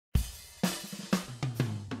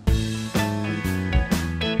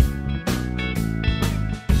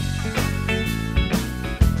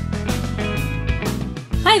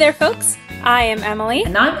Hi there, folks. I am Emily.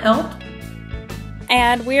 And I'm Elk.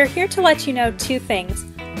 And we're here to let you know two things.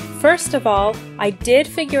 First of all, I did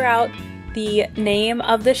figure out the name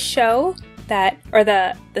of the show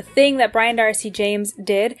the thing that Brian Darcy James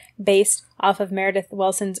did based off of Meredith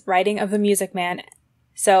Willson's writing of The Music Man.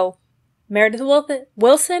 So, Meredith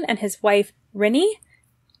Willson and his wife, Rinnie,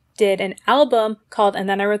 did an album called And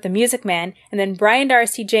Then I Wrote The Music Man, and then Brian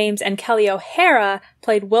Darcy James and Kelly O'Hara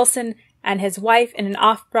played Willson and his wife in an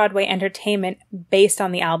off-Broadway entertainment based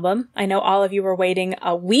on the album. I know all of you were waiting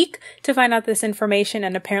a week to find out this information,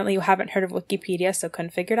 and apparently you haven't heard of Wikipedia, so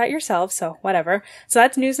couldn't figure it out yourselves, so whatever. So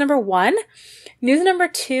that's news number one. News number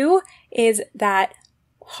two is that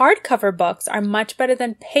hardcover books are much better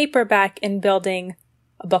than paperback in building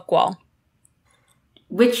a book wall.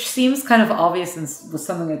 Which seems kind of obvious and was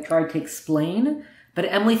something I tried to explain, but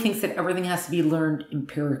Emily thinks that everything has to be learned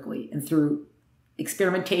empirically and through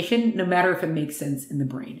experimentation, no matter if it makes sense in the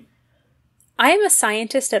brain. I am a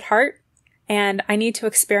scientist at heart, and I need to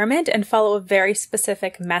experiment and follow a very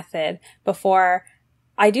specific method before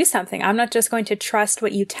I do something. I'm not just going to trust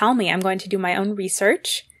what you tell me. I'm going to do my own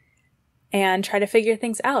research and try to figure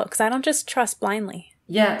things out, because I don't just trust blindly.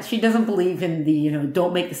 Yeah, she doesn't believe in the,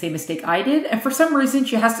 don't make the same mistake I did. And for some reason,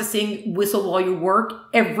 she has to sing Whistle While You Work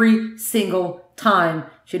every single time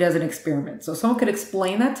she does an experiment. So if someone could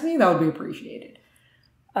explain that to me, that would be appreciated.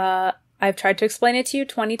 I've tried to explain it to you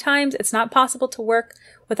 20 times. It's not possible to work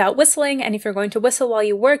without whistling. And if you're going to whistle while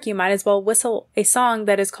you work, you might as well whistle a song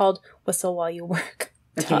that is called Whistle While You Work.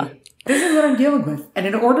 Okay. This is what I'm dealing with. And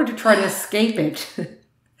in order to try to escape it,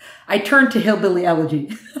 I turned to Hillbilly Elegy.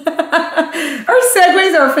 Our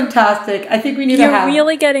segues are fantastic. I think we need to have... You're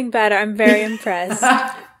really getting better. I'm very impressed.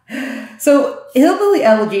 So, Hillbilly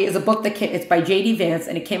Elegy is a book it's by J.D. Vance,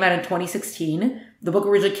 and it came out in 2016. The book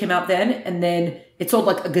originally came out then, and then it sold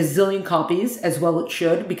like a gazillion copies, as well it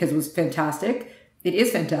should, because it was fantastic. It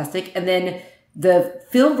is fantastic. And then the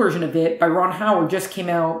film version of it by Ron Howard just came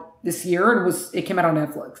out this year, and it came out on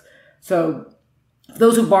Netflix. So, for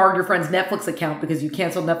those who borrowed your friend's Netflix account because you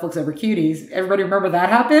canceled Netflix over cuties, everybody remember that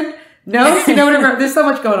happened? No? See, nobody remember. There's so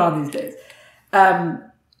much going on these days.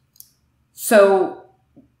 So,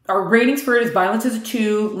 our ratings for it is violence is a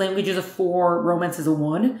 2, language is a 4, romance is a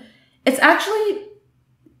 1.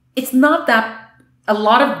 It's not that, a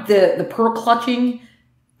lot of the pearl clutching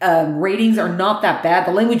ratings are not that bad.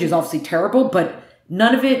 The language is obviously terrible, but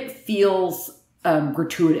none of it feels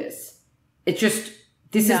gratuitous. It's just,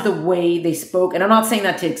 this is the way they spoke. And I'm not saying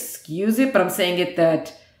that to excuse it, but I'm saying it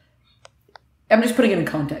that, I'm just putting it in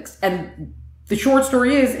context. And the short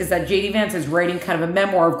story is that J.D. Vance is writing kind of a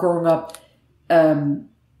memoir of growing up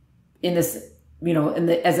in this,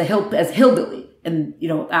 as hillbilly in,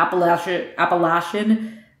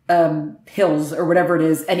 Appalachian hills or whatever it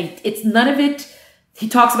is. And it's none of it. He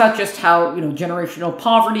talks about just how, generational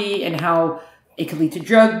poverty and how it could lead to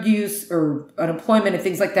drug use or unemployment and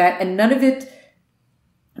things like that. And none of it,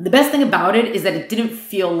 the best thing about it is that it didn't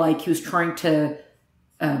feel like he was trying to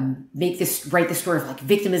write the story of like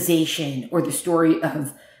victimization or the story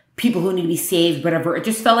of people who need to be saved, whatever. It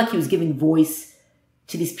just felt like he was giving voice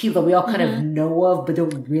to these people that we all kind of know of, but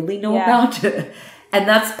don't really know about. And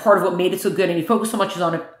that's part of what made it so good. And he focused so much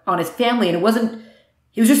on his family. And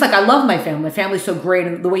he was just like, I love my family. My family's so great.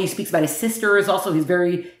 And the way he speaks about his sister is also, he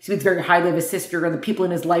speaks very highly of his sister and the people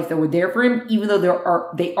in his life that were there for him, even though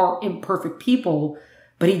they are imperfect people.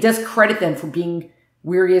 But he does credit them for being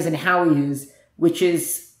where he is and how he is, which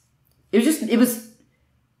is, it was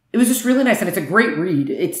just really nice. And it's a great read.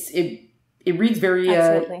 It reads very,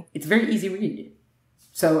 it's a very easy read.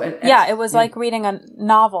 So it was like reading a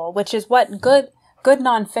novel, which is what good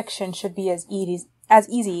nonfiction should be as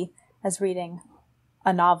easy as reading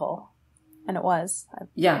a novel. And it was.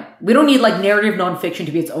 Yeah. We don't need like narrative nonfiction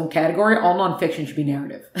to be its own category. All nonfiction should be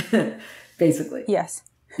narrative, basically. Yes.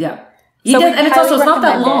 Yeah. And it's also, it's not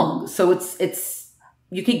that long. So it's,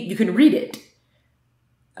 you can read it.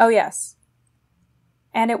 Oh, yes.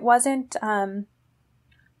 And it wasn't,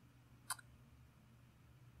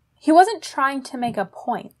 he wasn't trying to make a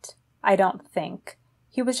point, I don't think.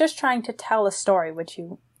 He was just trying to tell a story, which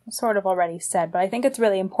you sort of already said. But I think it's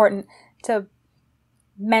really important to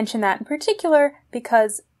mention that in particular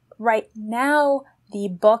because right now the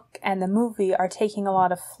book and the movie are taking a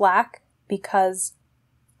lot of flack because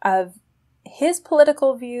of his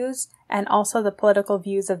political views and also the political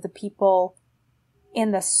views of the people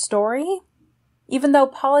in the story. Even though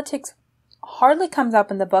politics hardly comes up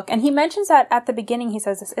in the book. And he mentions that at the beginning. He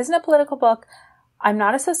says, this isn't a political book. I'm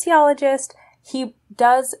not a sociologist. He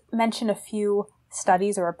does mention a few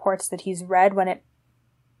studies or reports that he's read when it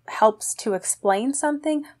helps to explain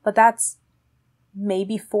something, but that's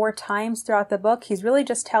maybe 4 times throughout the book. He's really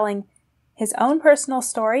just telling his own personal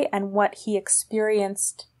story and what he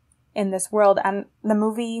experienced in this world. And the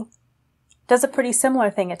movie does a pretty similar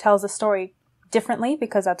thing. It tells the story differently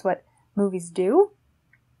because that's what movies do.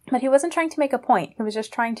 But he wasn't trying to make a point. He was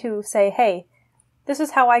just trying to say, hey, this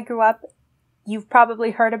is how I grew up. You've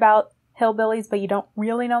probably heard about hillbillies, but you don't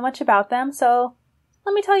really know much about them. So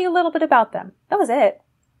let me tell you a little bit about them. That was it.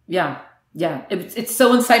 Yeah. Yeah. It's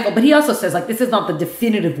so insightful. But he also says, like, this is not the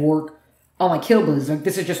definitive work on, like, hillbillies. Like,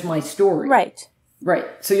 this is just my story. Right. Right.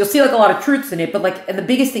 So you'll see, like, a lot of truths in it. But, like, and the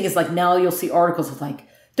biggest thing is, like, now you'll see articles with, like,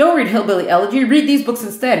 don't read Hillbilly Elegy. Read these books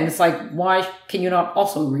instead. And it's like, why can you not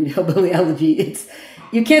also read Hillbilly Elegy?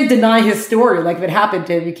 You can't deny his story. Like, if it happened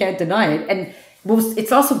to him, you can't deny it. And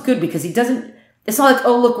it's also good because he doesn't, it's not like,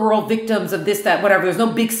 oh, look, we're all victims of this, that, whatever. There's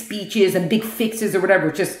no big speeches and big fixes or whatever.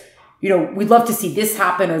 It's just, you know, we'd love to see this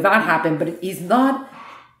happen or that happen, but he's not,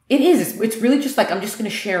 it's really just like, I'm just going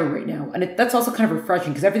to share right now. And that's also kind of refreshing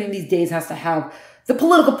because everything these days has to have the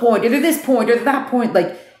political point, either this point or that point.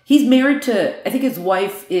 Like, he's married to, I think his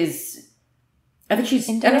wife is, I don't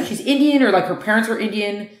know if she's Indian or like her parents were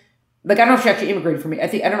Indian. Like, I don't know if she actually immigrated from me. I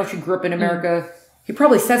don't know if she grew up in America. He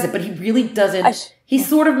probably says it, but he really doesn't. He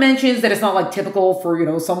sort of mentions that it's not like typical for, you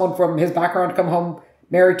know, someone from his background to come home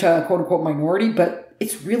married to a quote unquote minority, but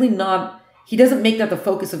it's really not, he doesn't make that the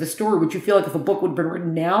focus of his story, which you feel like if a book would have been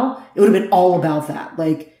written now, it would have been all about that.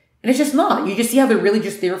 Like, and it's just not. You just see how they're really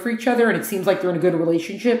just there for each other and it seems like they're in a good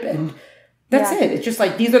relationship and that's it. It's just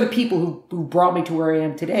like, these are the people who brought me to where I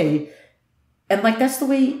am today. And like, that's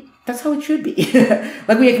how it should be.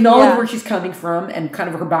 Like, we acknowledge where she's coming from and kind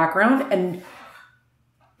of her background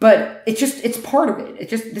but it's part of it.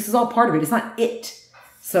 This is all part of it. It's not it.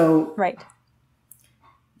 So. Right.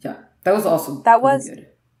 Yeah. That was awesome. That was really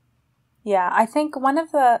good. Yeah. I think one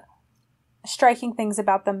of the striking things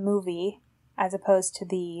about the movie, as opposed to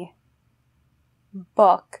the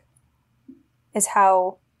book, is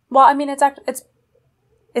how, well, I mean, it's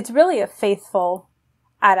really a faithful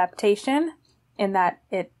adaptation in that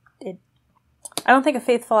I don't think a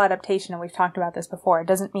faithful adaptation, and we've talked about this before, it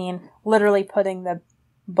doesn't mean literally putting the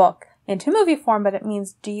book into movie form, but it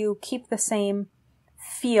means, do you keep the same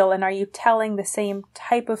feel and are you telling the same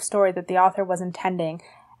type of story that the author was intending?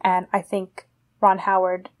 And I think Ron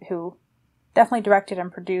Howard, who definitely directed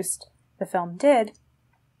and produced the film, did.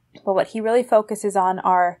 But what he really focuses on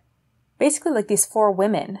are basically like these 4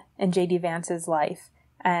 women in J.D. Vance's life.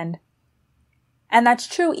 And that's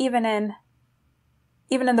true even in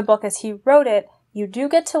the book as he wrote it. You do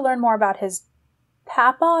get to learn more about his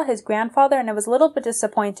papa, his grandfather, and it was a little bit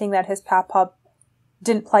disappointing that his papa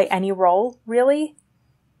didn't play any role, really,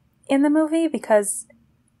 in the movie, because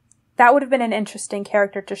that would have been an interesting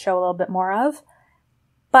character to show a little bit more of.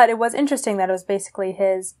 But it was interesting that it was basically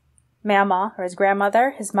his mama, or his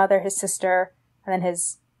grandmother, his mother, his sister, and then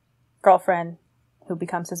his girlfriend, who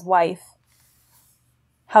becomes his wife,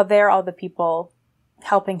 how they're all the people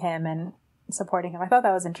helping him and supporting him. I thought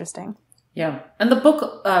that was interesting. Yeah. And the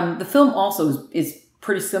book, the film also is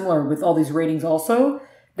pretty similar with all these ratings also,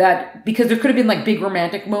 that because there could have been like big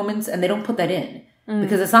romantic moments and they don't put that in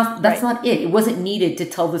because that's not it. It wasn't needed to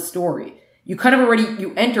tell the story. You kind of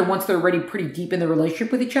you enter once they're already pretty deep in the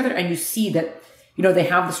relationship with each other and you see that, you know, they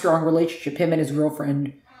have the strong relationship, him and his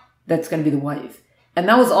girlfriend, that's going to be the wife. And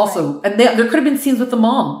that was also, and there could have been scenes with the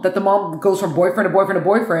mom, that the mom goes from boyfriend to boyfriend to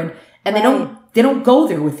boyfriend and they don't go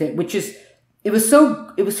there with it, which is, it was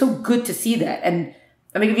so good to see that. And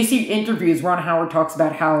I mean, if you see interviews, Ron Howard talks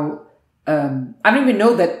about how, I don't even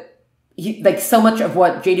know that he, like, so much of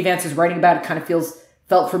what J.D. Vance is writing about, it kind of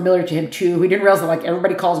felt familiar to him too. He didn't realize that, like,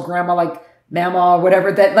 everybody calls grandma, like, mama or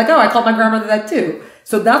whatever, that, like, oh, I called my grandmother that too.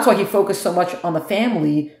 So that's why he focused so much on the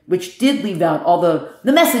family, which did leave out all the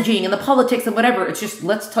messaging and the politics and whatever. It's just,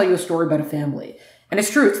 let's tell you a story about a family. And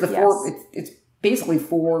it's true. It's it's basically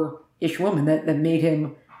 4-ish women that made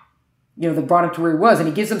him, you know, that brought him to where he was. And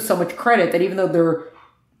he gives them so much credit that even though they're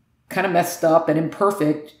kind of messed up and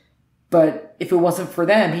imperfect, but if it wasn't for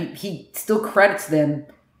them, he still credits them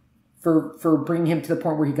for bringing him to the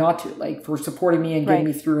point where he got to, like, for supporting me and getting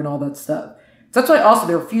me through and all that stuff. So that's why also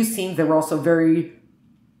there were a few scenes that were also very,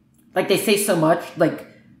 like, they say so much, like,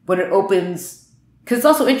 when it opens, because it's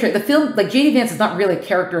also interesting. The film, like, J.D. Vance is not really a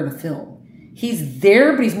character in the film. He's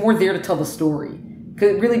there, but he's more there to tell the story.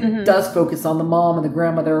 Because it really does focus on the mom and the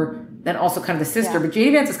grandmother and also kind of the sister. Yeah. But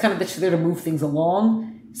J.D. Vance is kind of just there to move things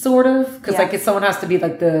along, sort of. Because, like, if someone has to be,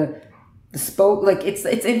 like, the spoke, like, it's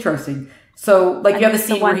interesting. So, like, you have the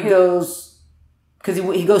scene where he goes, because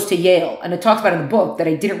he goes to Yale. And it talks about in the book that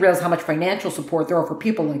I didn't realize how much financial support there are for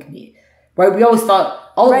people like me. right? We always thought,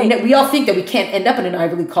 Right. we all think that we can't end up in an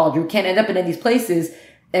Ivy League college, or we can't end up in any of these places.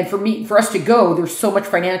 And for us to go, there's so much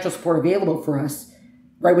financial support available for us,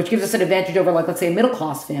 right? Which gives us an advantage over, like, let's say, a middle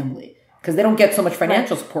class family, because they don't get so much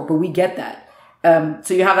financial support, but we get that.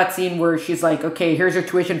 So you have that scene where she's like, okay, here's your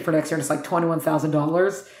tuition for next year, and it's like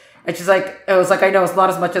 $21,000. And she's like, I was like, I know it's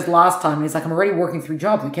not as much as last time. And he's like, I'm already working 3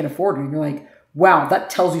 jobs. I can't afford it. And you're like, wow,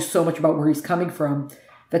 that tells you so much about where he's coming from.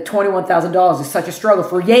 That $21,000 is such a struggle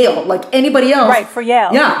for Yale, like anybody else. Right, for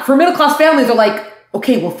Yale. Yeah, for middle class families, they're like,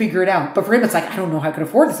 okay, we'll figure it out. But for him, it's like, I don't know how I can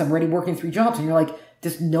afford this. I'm already working 3 jobs. And you're like,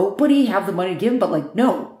 does nobody have the money to give him? But like,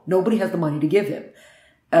 no, nobody has the money to give him.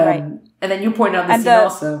 Right. And then you point out this scene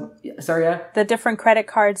also. Sorry, yeah? The different credit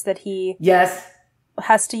cards that he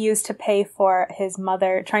has to use to pay for his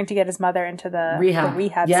mother, trying to get his mother into the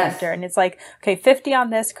rehab center. And it's like, okay, 50 on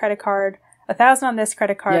this credit card, 1,000 on this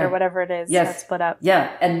credit card, or whatever it is. That's split up. Yeah.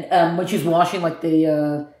 And when she's washing like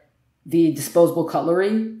the disposable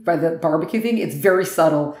cutlery by the barbecue thing, it's very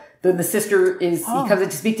subtle. Then the sister he comes in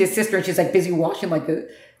to speak to his sister, and she's like busy washing like the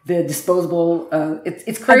disposable,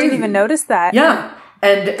 it's crazy. I didn't even notice that. Yeah.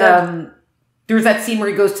 And there's that scene where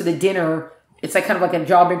he goes to the dinner. It's like kind of like a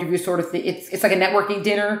job interview sort of thing. It's like a networking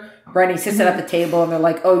dinner, right? And he sits at the table, and they're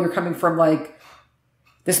like, oh, you're coming from like,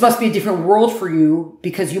 this must be a different world for you,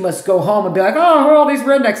 because you must go home and be like, oh, who are all these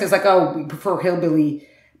rednecks? It's like, oh, we prefer hillbilly.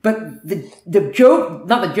 But the joke,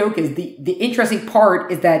 not the joke, is the interesting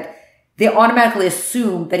part is that they automatically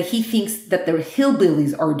assume that he thinks that the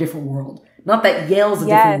hillbillies are a different world, not that Yale's a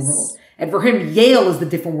different world. And for him, Yale is the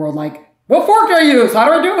different world. Like, what fork do I use? How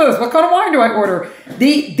do I do this? What kind of wine do I order?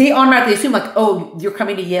 They automatically assume like, oh, you're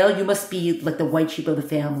coming to Yale. You must be like the white sheep of the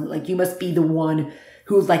family. Like, you must be the one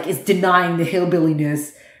who's like is denying the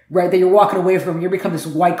hillbilliness, right? That you're walking away from. You become this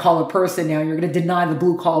white collar person now. You're going to deny the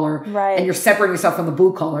blue collar, right? And you're separating yourself from the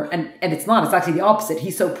blue collar. And it's not. It's actually the opposite.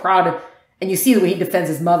 He's so proud of, and you see the way he defends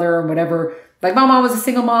his mother and whatever. Like, my mom was a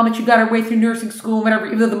single mom, and she got her way through nursing school and whatever.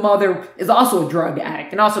 Even though the mother is also a drug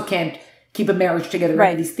addict and also can't keep a marriage together,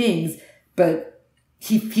 right? These things. But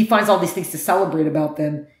he finds all these things to celebrate about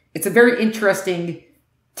them. It's a very interesting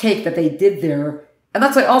take that they did there. And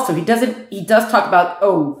that's why also he does talk about,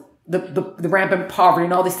 oh, the rampant poverty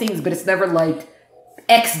and all these things, but it's never like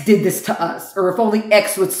X did this to us, or if only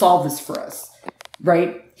X would solve this for us,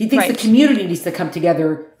 right? He thinks the community needs to come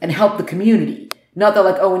together and help the community. Not that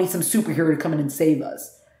like, oh, we need some superhero to come in and save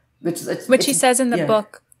us. Which he says in the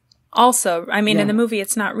book also. I mean, in the movie,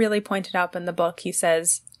 it's not really pointed out, but in the book, he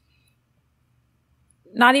says,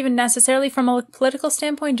 not even necessarily from a political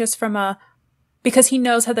standpoint, just from because he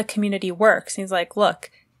knows how the community works. He's like,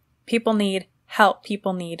 look, people need help.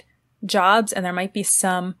 People need jobs, and there might be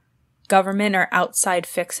some government or outside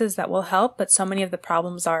fixes that will help, but so many of the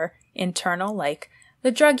problems are internal, like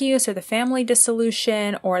the drug use or the family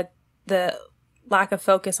dissolution or the lack of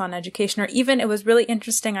focus on education, or even, it was really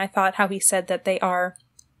interesting, I thought, how he said that they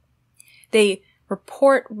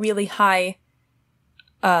report really high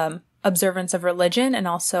observance of religion, and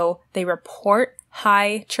also they report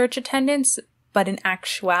high church attendance, but in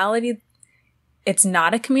actuality, it's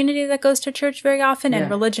not a community that goes to church very often, and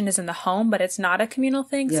religion is in the home, but it's not a communal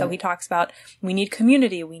thing. So he talks about, we need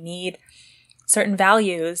community, we need certain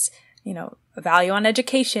values, a value on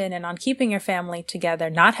education and on keeping your family together,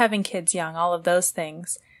 not having kids young, all of those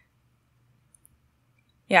things.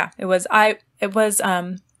 Yeah, it was,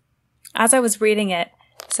 as I was reading it.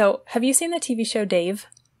 So have you seen the TV show Dave?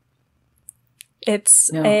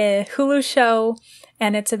 It's a Hulu show,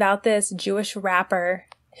 and it's about this Jewish rapper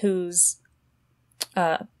whose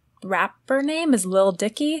rapper name is Lil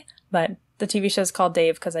Dicky, but the TV show is called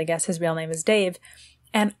Dave because I guess his real name is Dave.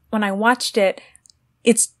 And when I watched it,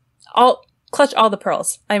 it's all clutch all the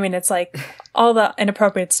pearls. I mean, it's like all the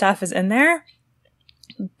inappropriate stuff is in there,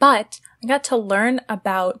 but I got to learn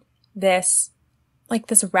about this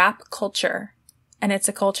rap culture, and it's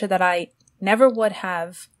a culture that I never would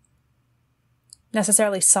have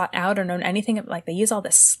necessarily sought out or known anything of. Like, they use all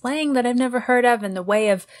this slang that I've never heard of, and the way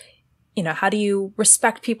of, how do you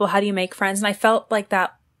respect people? How do you make friends? And I felt like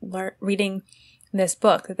that reading this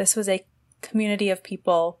book, that this was a community of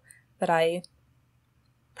people that I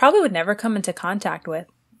probably would never come into contact with.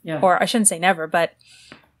 Yeah. Or I shouldn't say never, but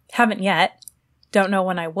haven't yet. Don't know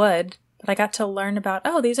when I would. But I got to learn about,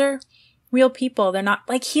 oh, these are real people. They're not,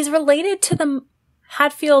 like, he's related to the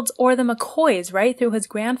Hatfields or the McCoys, right? Through his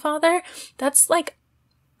grandfather. That's like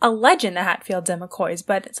a legend, the Hatfields and McCoys.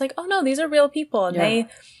 But it's like, oh no, these are real people. And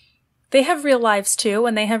they have real lives too.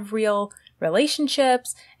 And they have real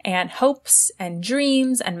relationships and hopes and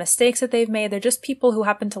dreams and mistakes that they've made. They're just people who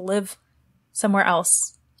happen to live somewhere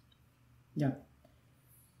else. Yeah.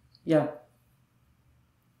 Yeah.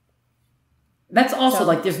 That's also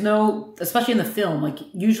like, there's no, especially in the film, like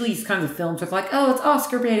usually these kinds of films are like, oh, it's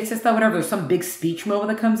Oscar bait, it's this, that, whatever. There's some big speech moment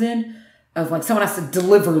that comes in of like someone has to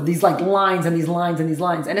deliver these like lines and these lines and these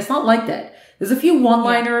lines. And it's not like that. There's a few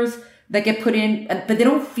one-liners that get put in, but they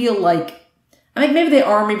don't feel like, I mean, maybe they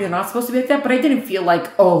are, maybe they're not supposed to be like that, but I didn't feel like,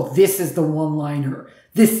 oh, this is the one-liner.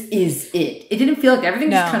 This is it. It didn't feel like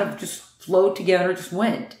everything just kind of just flowed together, just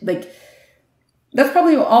went. Like, that's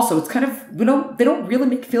probably also, it's kind of, they don't really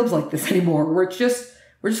make films like this anymore, where it's just,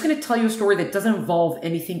 we're just going to tell you a story that doesn't involve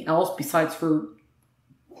anything else besides for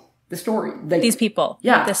the story. Like, these people.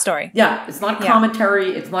 Yeah. This story. Yeah. It's not a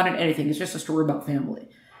commentary. It's not an anything. It's just a story about family.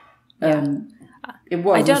 It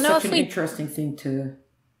was such an interesting thing to...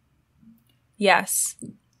 Yes.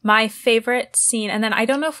 My favorite scene, and then I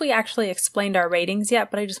don't know if we actually explained our ratings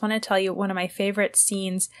yet, but I just want to tell you one of my favorite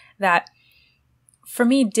scenes that for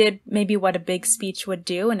me did maybe what a big speech would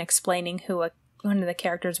do in explaining who one of the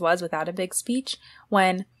characters was without a big speech.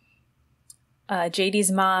 When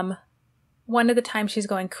JD's mom, one of the times she's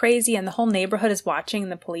going crazy and the whole neighborhood is watching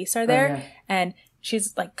and the police are there, and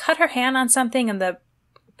she's like cut her hand on something and the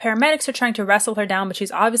paramedics are trying to wrestle her down, but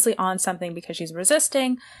she's obviously on something because she's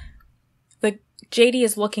resisting. The JD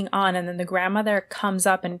is looking on, and then the grandmother comes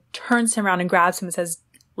up and turns him around and grabs him and says,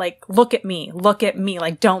 like, look at me,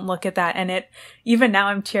 like, don't look at that. And even now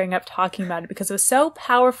I'm tearing up talking about it because it was so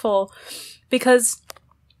powerful, because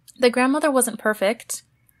the grandmother wasn't perfect,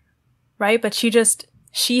 right? But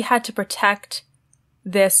she had to protect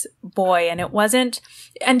this boy,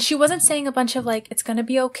 and she wasn't saying a bunch of like, it's gonna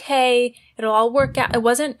be okay, it'll all work out. It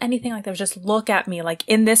wasn't anything like that. It was just, look at me, like,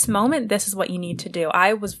 in this moment, this is what you need to do.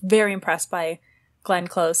 I was very impressed by Glenn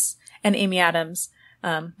Close and Amy Adams,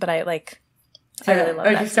 but I really love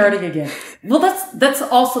that. You're starting again. Well, that's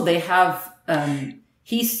also, they have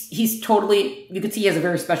he's totally, you can see he has a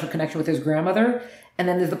very special connection with his grandmother, and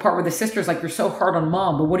then there's the part where the sister's like, you're so hard on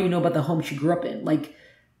mom, but what do you know about the home she grew up in? Like,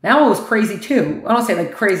 that one was crazy too. I don't say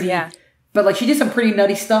like crazy, but like she did some pretty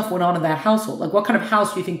nutty stuff went on in that household. Like, what kind of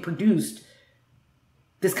house do you think produced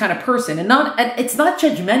this kind of person? And it's not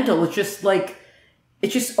judgmental. It's just like,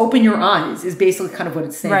 it's just open your eyes is basically kind of what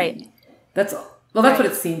it's saying. Right. That's what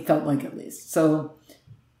it felt like, at least. So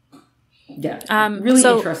yeah, really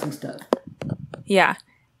interesting stuff. Yeah.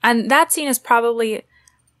 And that scene is probably,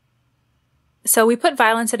 so we put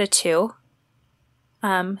violence at a 2.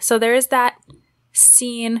 So there is that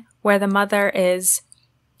scene where the mother is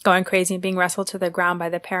going crazy and being wrestled to the ground by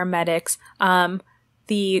the paramedics.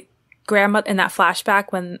 The grandma in that flashback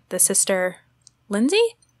when the sister Lindsay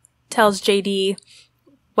tells JD,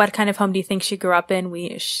 what kind of home do you think she grew up in?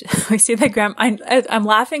 We see the grandma. I'm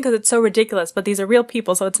laughing because it's so ridiculous, but these are real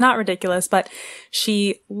people, so it's not ridiculous. But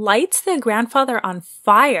she lights the grandfather on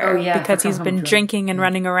fire because he's been drinking and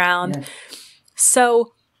running around. Yeah.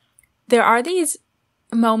 So there are these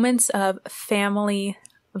moments of family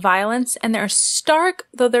violence, and they're stark,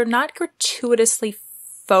 though they're not gratuitously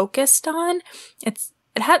focused on. It's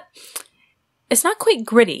not quite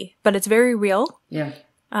gritty, but it's very real. Yeah.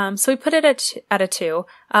 So we put it at a 2.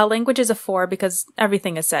 Language is a 4 because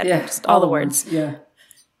everything is said, just all the words. Yeah.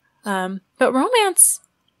 But romance,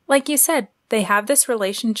 like you said, they have this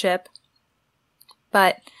relationship,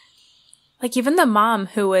 but like even the mom,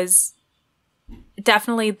 who is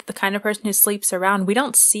definitely the kind of person who sleeps around, we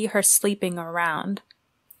don't see her sleeping around.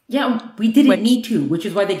 Yeah, we didn't need to, which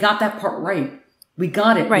is why they got that part right. We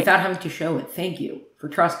got it without having to show it. Thank you for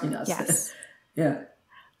trusting us. Yes. Yeah.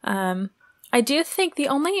 I do think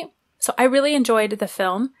so I really enjoyed the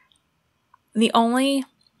film. The only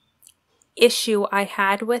issue I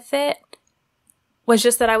had with it was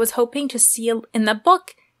just that I was hoping to see, in the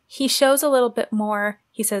book, he shows a little bit more.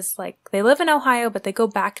 He says, like, they live in Ohio, but they go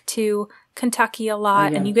back to Kentucky a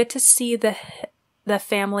lot, and you get to see the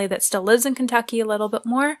family that still lives in Kentucky a little bit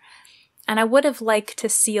more. And I would have liked to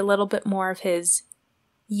see a little bit more of his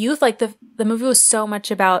youth. Like, the movie was so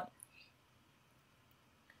much about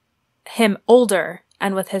him older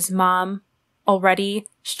and with his mom already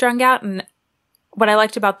strung out. And what I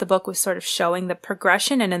liked about the book was sort of showing the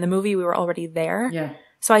progression, and in the movie we were already there. Yeah.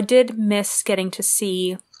 So I did miss getting to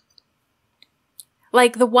see,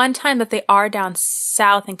 like, the one time that they are down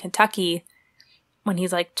south in Kentucky when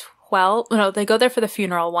he's like 12. No, they go there for the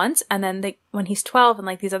funeral once, and then when he's 12 and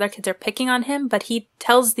like these other kids are picking on him, but he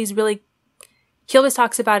tells he always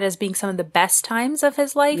talks about it as being some of the best times of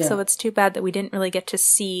his life. Yeah. So it's too bad that we didn't really get to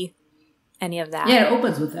see any of that. Yeah, it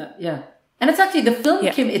opens with that. Yeah. And it's actually, the film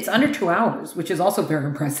it's under 2 hours, which is also very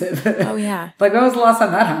impressive. Oh, yeah. Like, when was the last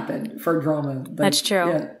time that happened for a drama? Like, that's true.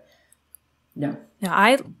 Yeah. No,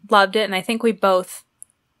 I loved it, and I think we both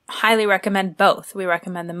highly recommend both. We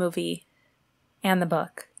recommend the movie and the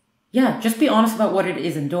book. Yeah, just be honest about what it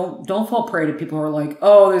is, and don't fall prey to people who are like,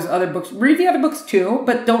 oh, there's other books. Read the other books too,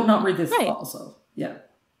 but don't not read this also. Yeah.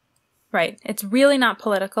 Right. It's really not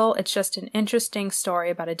political. It's just an interesting story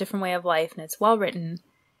about a different way of life, and it's well written.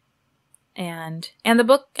 And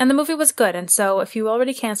the movie was good. And so if you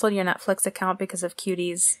already canceled your Netflix account because of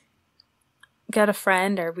Cuties, get a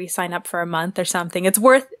friend or re-sign up for a month or something. It's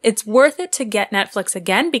worth it to get Netflix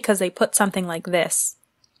again because they put something like this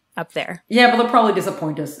up there. Yeah, but they'll probably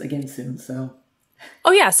disappoint us again soon, so.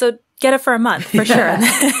 Oh yeah, so get it for a month for sure.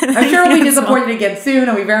 I'm sure we'll be disappointed again soon,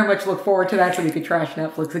 and we very much look forward to that so we could trash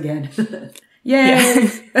Netflix again. Yay!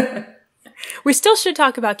 Yeah. We still should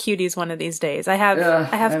talk about Cuties one of these days. I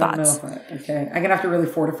have thoughts. Okay, I'm gonna have to really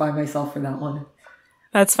fortify myself for that one.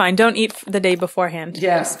 That's fine. Don't eat the day beforehand.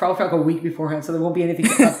 Yeah, probably like a week beforehand, so there won't be anything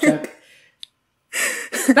to upchuck.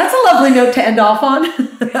 That's a lovely note to end off on.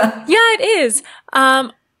 Yeah, it is.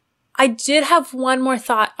 I did have one more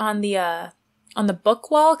thought on the book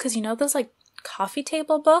wall, because you know those like coffee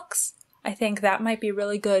table books? I think that might be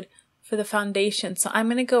really good for the foundation. So I'm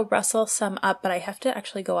going to go rustle some up, but I have to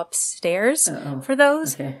actually go upstairs for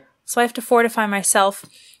those. Okay. So I have to fortify myself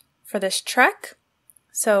for this trek.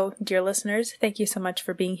 So, dear listeners, thank you so much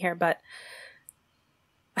for being here, but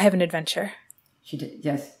I have an adventure. She did,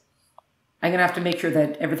 yes. I'm going to have to make sure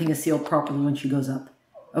that everything is sealed properly when she goes up.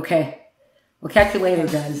 Okay. We'll catch you later,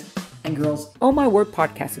 guys and girls. Oh My Word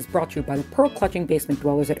podcast is brought to you by the pearl-clutching basement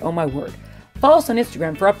dwellers at Oh My Word. Follow us on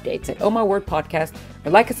Instagram for updates at Oh My Word Podcast,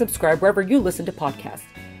 or like and subscribe wherever you listen to podcasts.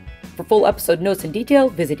 For full episode notes and detail,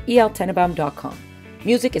 visit eltenenbaum.com.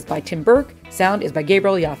 Music is by Tim Burke. Sound is by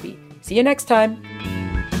Gabriel Yaffe. See you next time.